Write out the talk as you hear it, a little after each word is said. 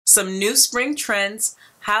some new spring trends,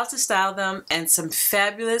 how to style them, and some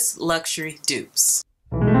fabulous luxury dupes.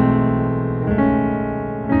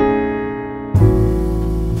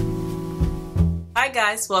 Hi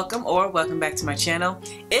guys, welcome back to my channel.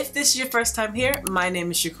 If this is your first time here, my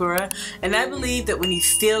name is Kura, and I believe that when you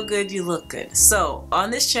feel good, you look good. So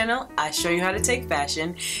on this channel, I show you how to take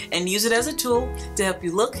fashion and use it as a tool to help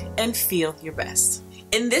you look and feel your best.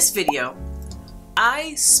 In this video,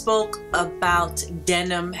 I spoke about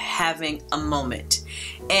denim having a moment,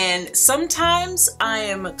 and sometimes I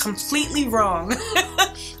am completely wrong.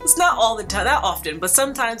 It's not all the time, not often, but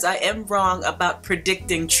sometimes I am wrong about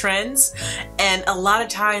predicting trends, and a lot of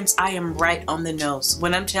times I am right on the nose.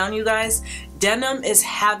 When I'm telling you guys, denim is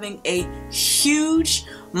having a huge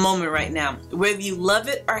moment right now. Whether you love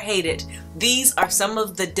it or hate it, these are some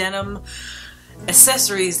of the denim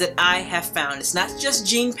accessories that I have found. It's not just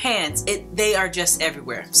jean pants, they are just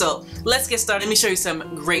everywhere. So let's get started. Let me show you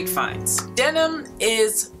some great finds. Denim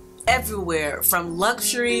is everywhere, from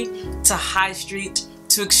luxury to high street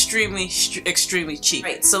to extremely cheap.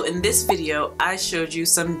 Right, so in this video I showed you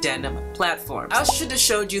some denim platforms. I should have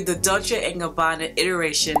showed you the Dolce & Gabbana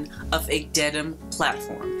iteration of a denim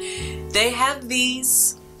platform. They have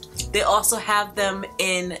these. They also have them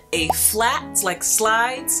in a flat, like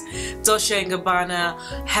slides. Dolce & Gabbana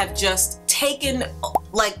have just taken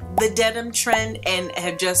like the denim trend and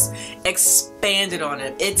have just expanded on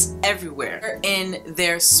it. It's everywhere in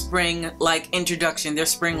their spring introduction, their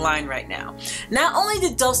spring line right now. Not only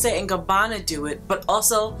did Dolce & Gabbana do it, but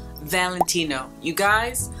also Valentino. You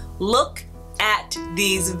guys, look at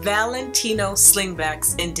these Valentino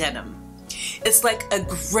slingbacks in denim. It's like a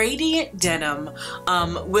gradient denim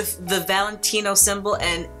with the Valentino symbol,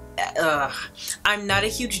 and I'm not a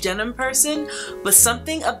huge denim person, but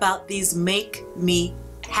something about these make me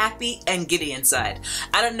happy and giddy inside.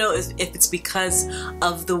 I don't know if it's because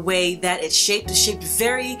of the way that it's shaped. It's shaped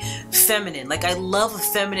very feminine. Like, I love a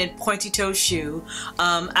feminine pointy toe shoe.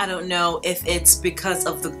 I don't know if it's because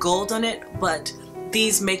of the gold on it, but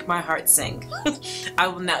these make my heart sing. I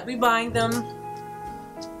will not be buying them.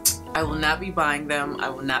 I will not be buying them. I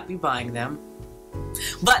will not be buying them.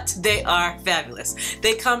 But they are fabulous.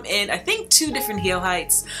 They come in, I think, 2 different heel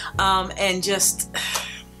heights. And just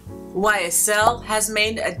YSL has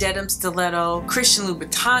made a denim stiletto. Christian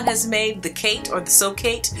Louboutin has made the Kate or the So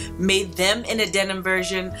Kate, made them in a denim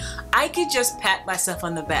version. I could just pat myself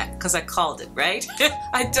on the back because I called it, right?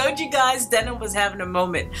 I told you guys denim was having a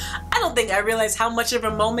moment. I don't think I realized how much of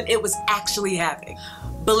a moment it was actually having.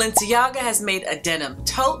 Balenciaga has made a denim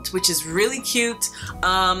tote, which is really cute.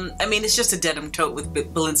 I mean, it's just a denim tote with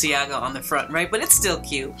Balenciaga on the front, right? But it's still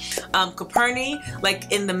cute. Coperni,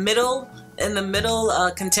 like in the middle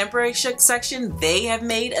contemporary section, they have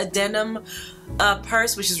made a denim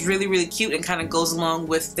purse, which is really cute and kind of goes along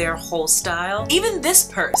with their whole style. Even this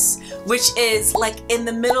purse, which is like in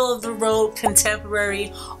the middle of the road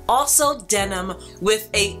contemporary, also denim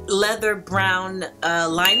with a leather brown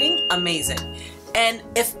lining, amazing. And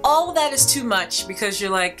if all that is too much, because you're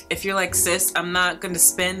like, if you're like, sis, I'm not going to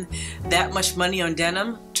spend that much money on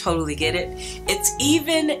denim, totally get it. It's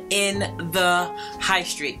even in the high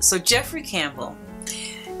street. So Jeffrey Campbell,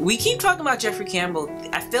 we keep talking about Jeffrey Campbell.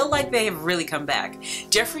 I feel like they have really come back.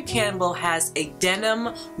 Jeffrey Campbell has a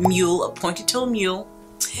denim mule, a pointed toe mule.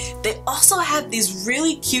 They also have these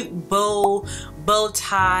really cute bow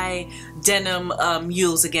tie denim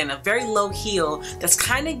mules, again, a very low heel that's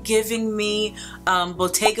kind of giving me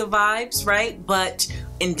Bottega vibes, right? But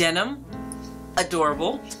in denim,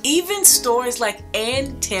 adorable. Even stores like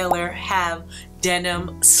Ann Taylor have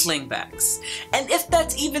denim slingbacks. And if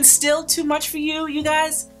that's even still too much for you, you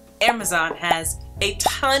guys, Amazon has a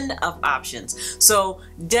ton of options. So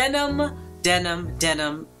denim, denim,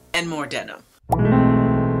 denim, and more denim.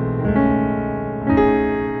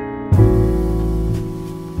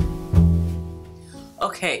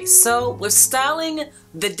 Okay, so with styling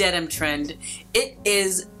the denim trend, it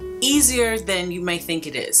is easier than you may think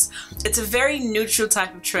it is. It's a very neutral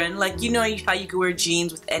type of trend. Like, you know how you can wear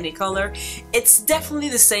jeans with any color? It's definitely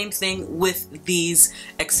the same thing with these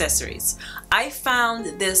accessories. I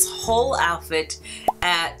found this whole outfit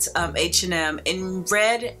at H&M in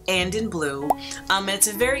red and in blue. And it's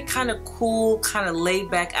a very kind of cool, kind of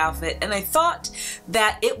laid back outfit, and I thought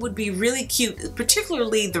that it would be really cute,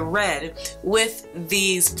 particularly the red, with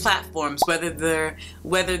these platforms, whether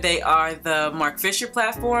they are the Marc Fisher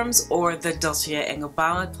platforms or the Dolce &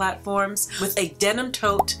 Gabbana platforms, with a denim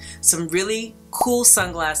tote, some really cool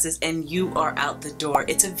sunglasses, and you are out the door.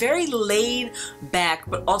 It's a very laid back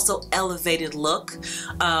but also elevated look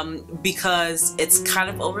because it's kind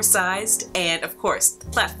of oversized, and of course the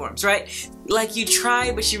platforms, right? Like you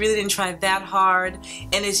try, but you really didn't try that hard,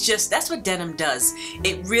 and it's just, that's what denim does.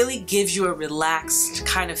 It really gives you a relaxed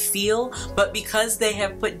kind of feel, but because they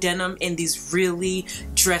have put denim in these really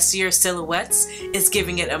dressier silhouettes, it's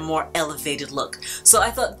giving it a more elevated look. So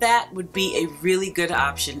I thought that would be a really good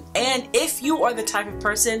option. And if you are the type of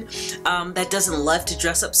person that doesn't love to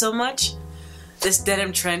dress up so much, this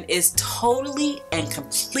denim trend is totally and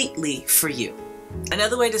completely for you.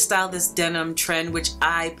 Another way to style this denim trend, which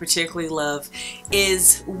I particularly love,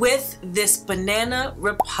 is with this Banana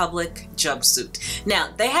Republic jumpsuit. Now,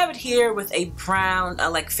 they have it here with a brown,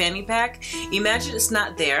 like fanny pack. Imagine it's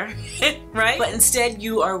not there, right? But instead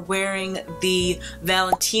you are wearing the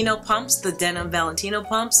Valentino pumps, the denim Valentino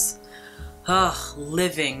pumps. Oh,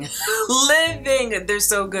 living. They're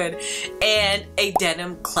so good. And a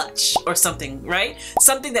denim clutch or something, right?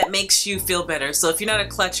 Something that makes you feel better. So if you're not a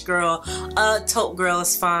clutch girl, a tote girl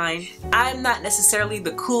is fine. I'm not necessarily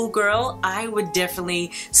the cool girl. I would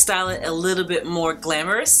definitely style it a little bit more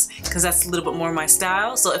glamorous because that's a little bit more my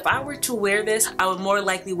style. So if I were to wear this, I would more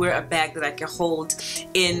likely wear a bag that I can hold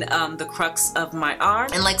in the crux of my arm,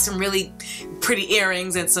 and like some really pretty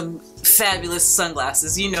earrings and some fabulous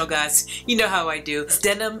sunglasses. You know, guys, you know how I do.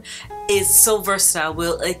 Denim is so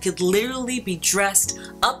versatile. It could literally be dressed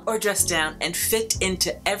up or dressed down and fit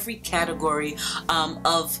into every category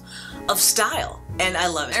of style, and I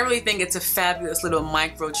love it. I really think it's a fabulous little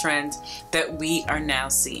micro trend that we are now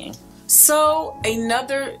seeing. So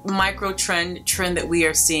another micro trend that we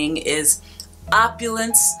are seeing is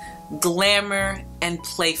opulence, glamour, and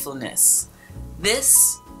playfulness.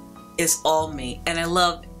 This is all me, and I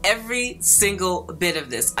love every single bit of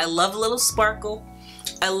this. I love a little sparkle.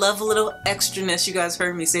 I love a little extraness. You guys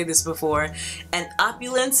heard me say this before. And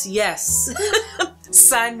opulence, yes.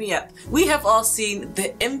 Sign me up. We have all seen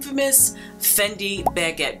the infamous Fendi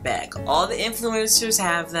Baguette bag. All the influencers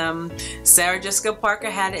have them. Sarah Jessica Parker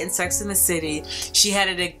had it in Sex and the City. She had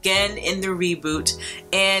it again in the reboot,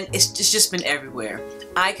 and it's just been everywhere.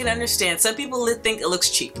 I can understand. Some people think it looks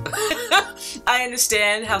cheap. I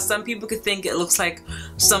understand how some people could think it looks like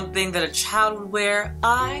something that a child would wear.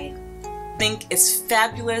 I think it's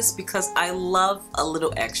fabulous because I love a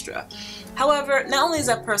little extra. However, not only is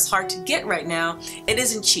that purse hard to get right now, it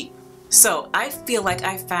isn't cheap. So I feel like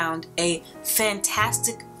I found a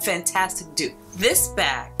fantastic dupe. This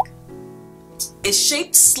bag is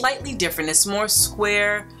shaped slightly different. It's more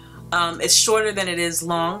square. It's shorter than it is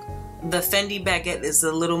long. The Fendi Baguette is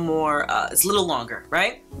a little more, it's a little longer,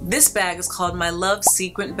 right? This bag is called My Love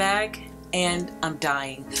Sequin Bag, and I'm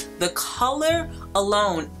dying. The color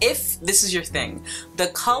alone, if this is your thing, the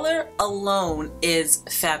color alone is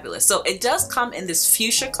fabulous. So it does come in this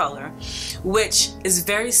fuchsia color, which is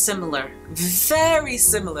very similar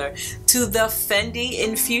to the Fendi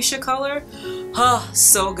in fuchsia color. Oh,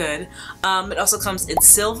 so good. It also comes in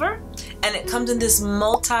silver, and it comes in this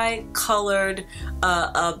multi-colored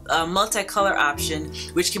option,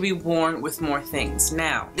 which can be worn with more things.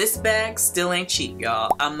 Now, this bag still ain't cheap,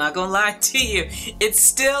 y'all. I'm not gonna lie to you. It's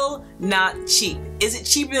still not cheap. Is it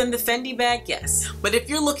cheaper than the Fendi bag? Yes. But if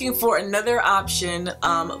you're looking for another option,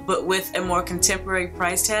 but with a more contemporary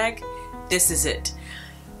price tag, this is it.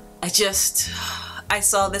 I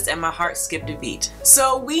saw this and my heart skipped a beat.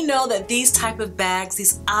 So we know that these type of bags,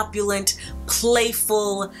 these opulent,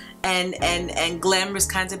 playful, and glamorous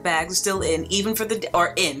kinds of bags are still in, even for the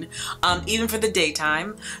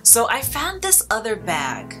daytime. So I found this other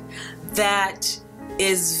bag that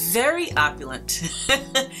is very opulent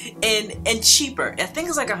and cheaper. I think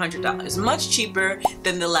it's like $100, much cheaper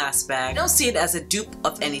than the last bag. I don't see it as a dupe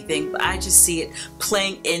of anything, but I just see it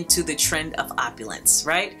playing into the trend of opulence,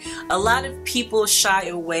 right? A lot of people shy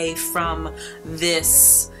away from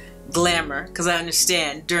this glamour because I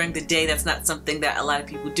understand during the day that's not something that a lot of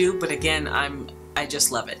people do, but again, I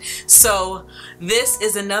just love it. So this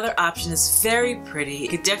is another option. It's very pretty. It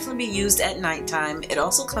could definitely be used at nighttime. It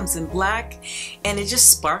also comes in black, and it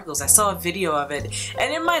just sparkles. I saw a video of it,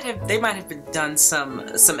 and they might have done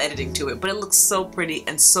some editing to it, but it looks so pretty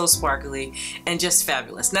and so sparkly and just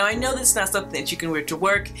fabulous. Now I know this is not something that you can wear to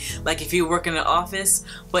work, like if you work in an office,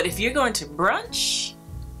 but if you're going to brunch,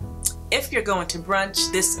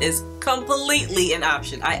 this is completely an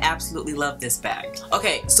option. I absolutely love this bag.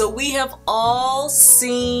 Okay, so we have all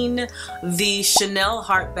seen the Chanel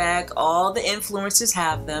heart bag. All the influencers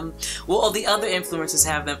have them. Well, all the other influencers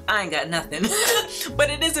have them. I ain't got nothing. But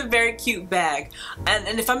it is a very cute bag.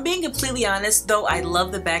 And if I'm being completely honest, though I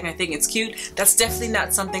love the bag and I think it's cute, that's definitely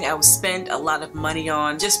not something I would spend a lot of money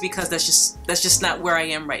on, just because that's just not where I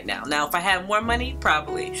am right now. Now, if I had more money,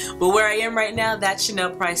 probably. But where I am right now, that Chanel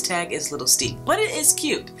price tag is a little steep. But it is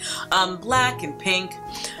cute. Black and pink.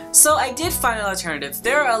 So I did find an alternative.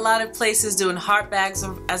 There are a lot of places doing heart bags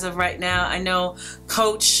as of right now. I know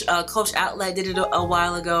Coach Outlet did it a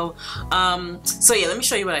while ago. So yeah, let me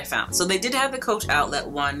show you what I found. So they did have the Coach Outlet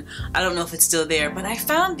one. I don't know if it's still there, but I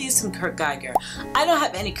found these from Kurt Geiger. I don't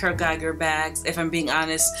have any Kurt Geiger bags, if I'm being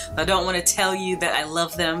honest. I don't want to tell you that I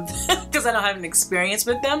love them because I don't have an experience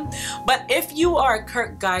with them. But if you are a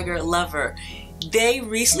Kurt Geiger lover, they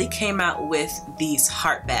recently came out with these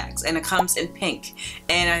heart bags, and it comes in pink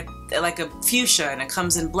and like a fuchsia, and it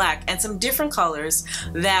comes in black and some different colors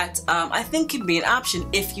that I think could be an option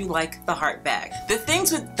if you like the heart bag. The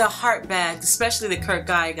things with the heart bags, especially the Kurt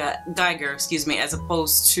Geiger, excuse me, as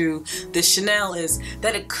opposed to the Chanel, is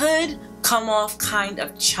that it could come off kind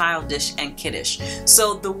of childish and kiddish.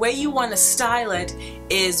 So the way you want to style it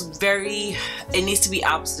is it needs to be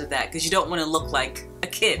opposite of that, because you don't want to look like a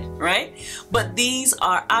kid, right? But these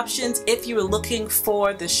are options if you were looking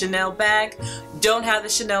for the Chanel bag, don't have the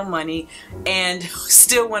Chanel money, and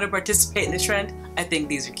still want to participate in the trend. I think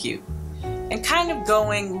these are cute. And kind of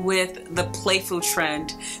going with the playful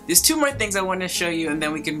trend, there's two more things I want to show you and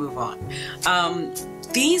then we can move on.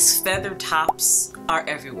 These feather tops are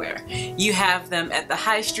everywhere. You have them at the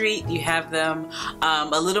high street, you have them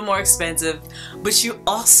a little more expensive, but you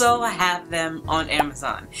also have them on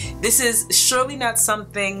Amazon. This is surely not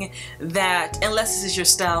something that, unless this is your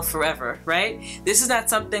style forever, right? This is not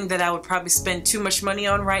something that I would probably spend too much money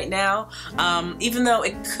on right now, even though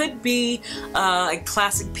it could be a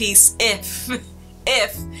classic piece if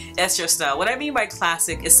that's your style. What I mean by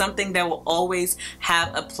classic is something that will always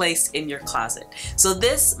have a place in your closet. So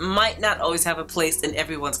this might not always have a place in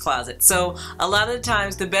everyone's closet. So a lot of the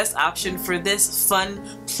times the best option for this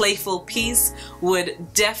fun, playful piece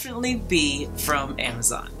would definitely be from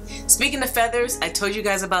Amazon. Speaking of feathers, I told you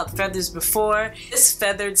guys about feathers before. This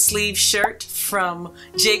feathered sleeve shirt from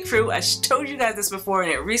J. Crew, I told you guys this before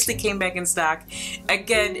and it recently came back in stock.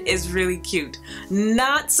 Again, is really cute.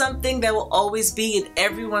 Not something that will always be in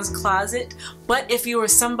everyone's closet, but if you are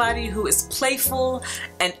somebody who is playful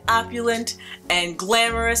and opulent and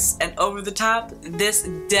glamorous and over the top, this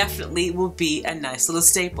definitely will be a nice little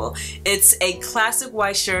staple. It's a classic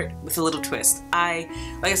white shirt with a little twist. Like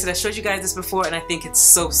I said, I showed you guys this before and I think it's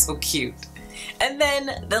so cute. And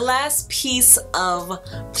then the last piece of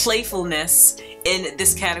playfulness in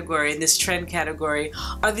this category, in this trend category,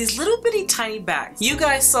 are these little bitty tiny bags. You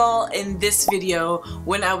guys saw in this video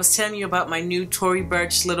when I was telling you about my new Tory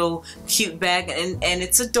Burch little cute bag, and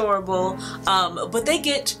it's adorable, but they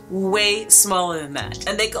get way smaller than that,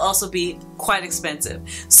 and they could also be quite expensive.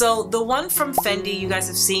 So the one from Fendi you guys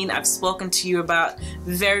have seen, I've spoken to you about,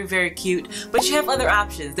 very cute, but you have other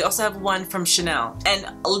options. They also have one from Chanel, and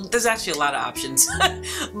there's actually a lot of options,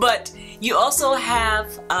 but you also have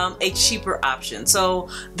a cheaper option. So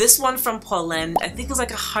this one from Poland, I think it was like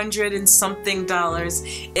 $100 and something.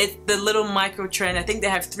 It's the little micro trend. I think they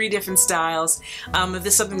have 3 different styles. If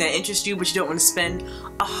this is something that interests you but you don't want to spend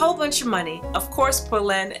a whole bunch of money, of course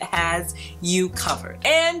Poland has you covered.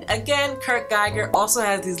 And again, Kurt Geiger also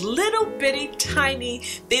has these little bitty tiny,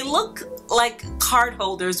 they look like card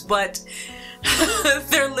holders, but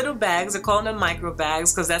they're little bags. They're calling them micro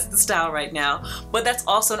bags because that's the style right now, but that's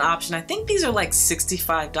also an option. I think these are like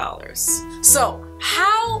 $65. So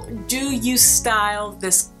how do you style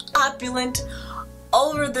this opulent,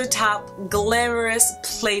 over-the-top, glamorous,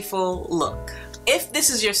 playful look? If this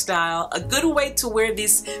is your style, a good way to wear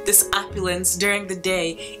this opulence during the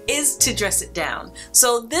day is to dress it down.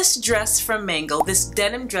 So this dress from Mango, this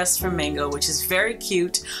denim dress from Mango, which is very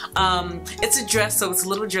cute. It's a dress, so it's a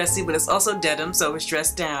little dressy, but it's also denim, so it's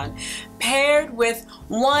dressed down. Paired with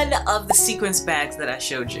one of the sequence bags that I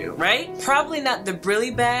showed you, right? Probably not the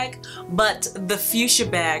Brilli bag, but the fuchsia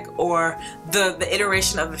bag, or the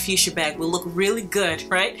iteration of the fuchsia bag will look really good,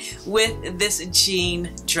 right? With this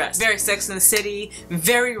jean dress. Very Sex and the City. dressy,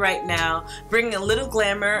 very right now, bringing a little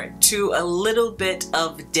glamour to a little bit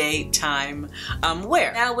of daytime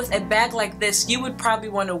wear. Now with a bag like this, you would probably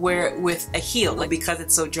want to wear it with a heel, like, because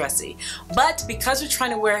it's so dressy. But because you're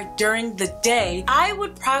trying to wear it during the day, I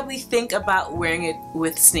would probably think about wearing it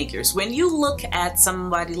with sneakers. When you look at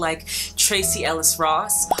somebody like Tracy Elis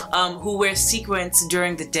Ross, who wears sequins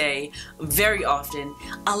during the day very often,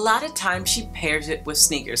 a lot of times she pairs it with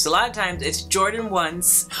sneakers. A lot of times it's Jordan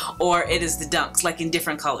 1s or it is the Dunks, like in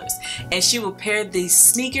different colors. And she will pair these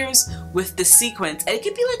sneakers with the sequins, and it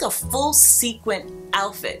could be like a full sequin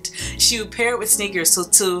outfit. She would pair it with sneakers so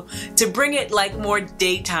to bring it like more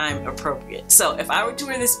daytime appropriate. So if I were to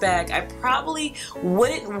wear this bag, I probably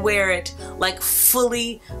wouldn't wear it like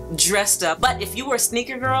fully dressed up. But if you were a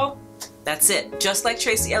sneaker girl, that's it, just like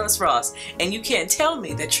Tracy Elis Ross. And you can't tell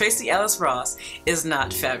me that Tracy Elis Ross is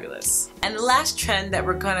not fabulous. And the last trend that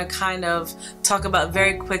we're gonna kind of talk about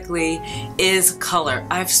very quickly is color.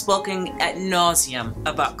 I've spoken ad nauseum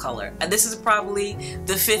about color. And this is probably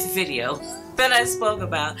the 5th video that I spoke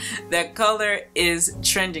about that color is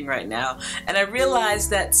trending right now. And I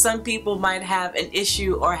realized that some people might have an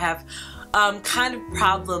issue or have kind of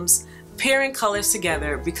problems pairing colors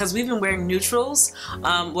together because we've been wearing neutrals.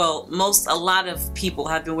 Well, a lot of people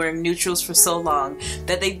have been wearing neutrals for so long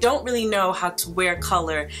that they don't really know how to wear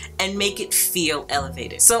color and make it feel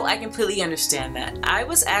elevated. So I completely understand that. I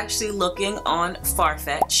was actually looking on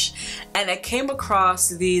Farfetch and I came across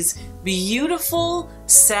these beautiful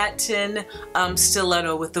satin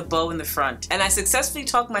stiletto with the bow in the front, and I successfully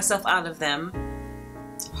talked myself out of them,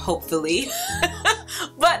 hopefully.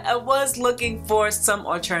 But I was looking for some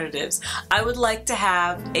alternatives. I would like to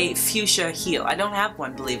have a fuchsia heel. I don't have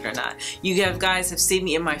one, believe it or not. You guys have seen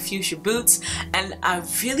me in my fuchsia boots, and I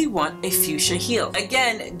really want a fuchsia heel.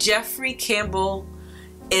 Again, Jeffrey Campbell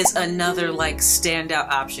is another like standout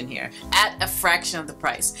option here at a fraction of the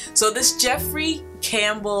price. So this Jeffrey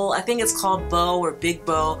Campbell, I think it's called Bow or Big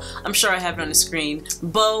Bow, I'm sure I have it on the screen,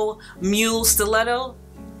 Bow Mule Stiletto,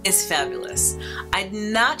 is fabulous.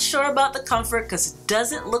 I'm not sure about the comfort because it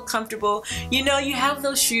doesn't look comfortable. You know, you have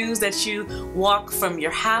those shoes that you walk from your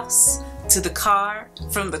house to the car,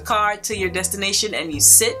 from the car to your destination, and you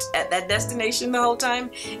sit at that destination the whole time.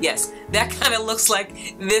 Yes, that kind of looks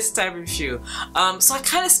like this type of shoe. So I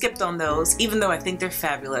kind of skipped on those, even though I think they're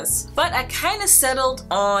fabulous. But I kind of settled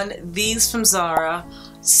on these from Zara,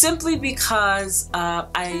 simply because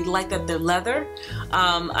I like that they're leather.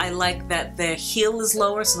 I like that their heel is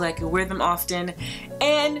lower so that I can wear them often.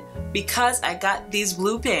 And because I got these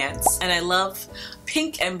blue pants, and I love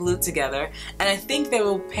pink and blue together, and I think they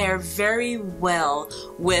will pair very well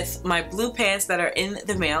with my blue pants that are in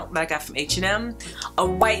the mail that I got from H&M, a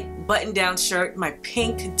white button-down shirt, my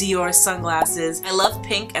pink Dior sunglasses. I love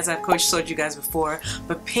pink, as I've of course showed you guys before,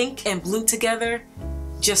 but pink and blue together,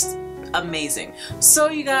 just amazing. So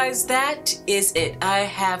you guys, that is it. I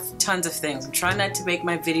have tons of things. I'm trying not to make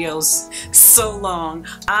my videos so long.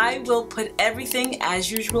 I will put everything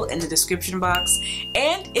as usual in the description box,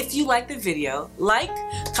 and if you like the video, like,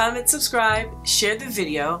 comment, subscribe, share the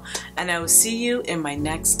video, and I will see you in my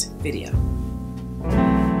next video.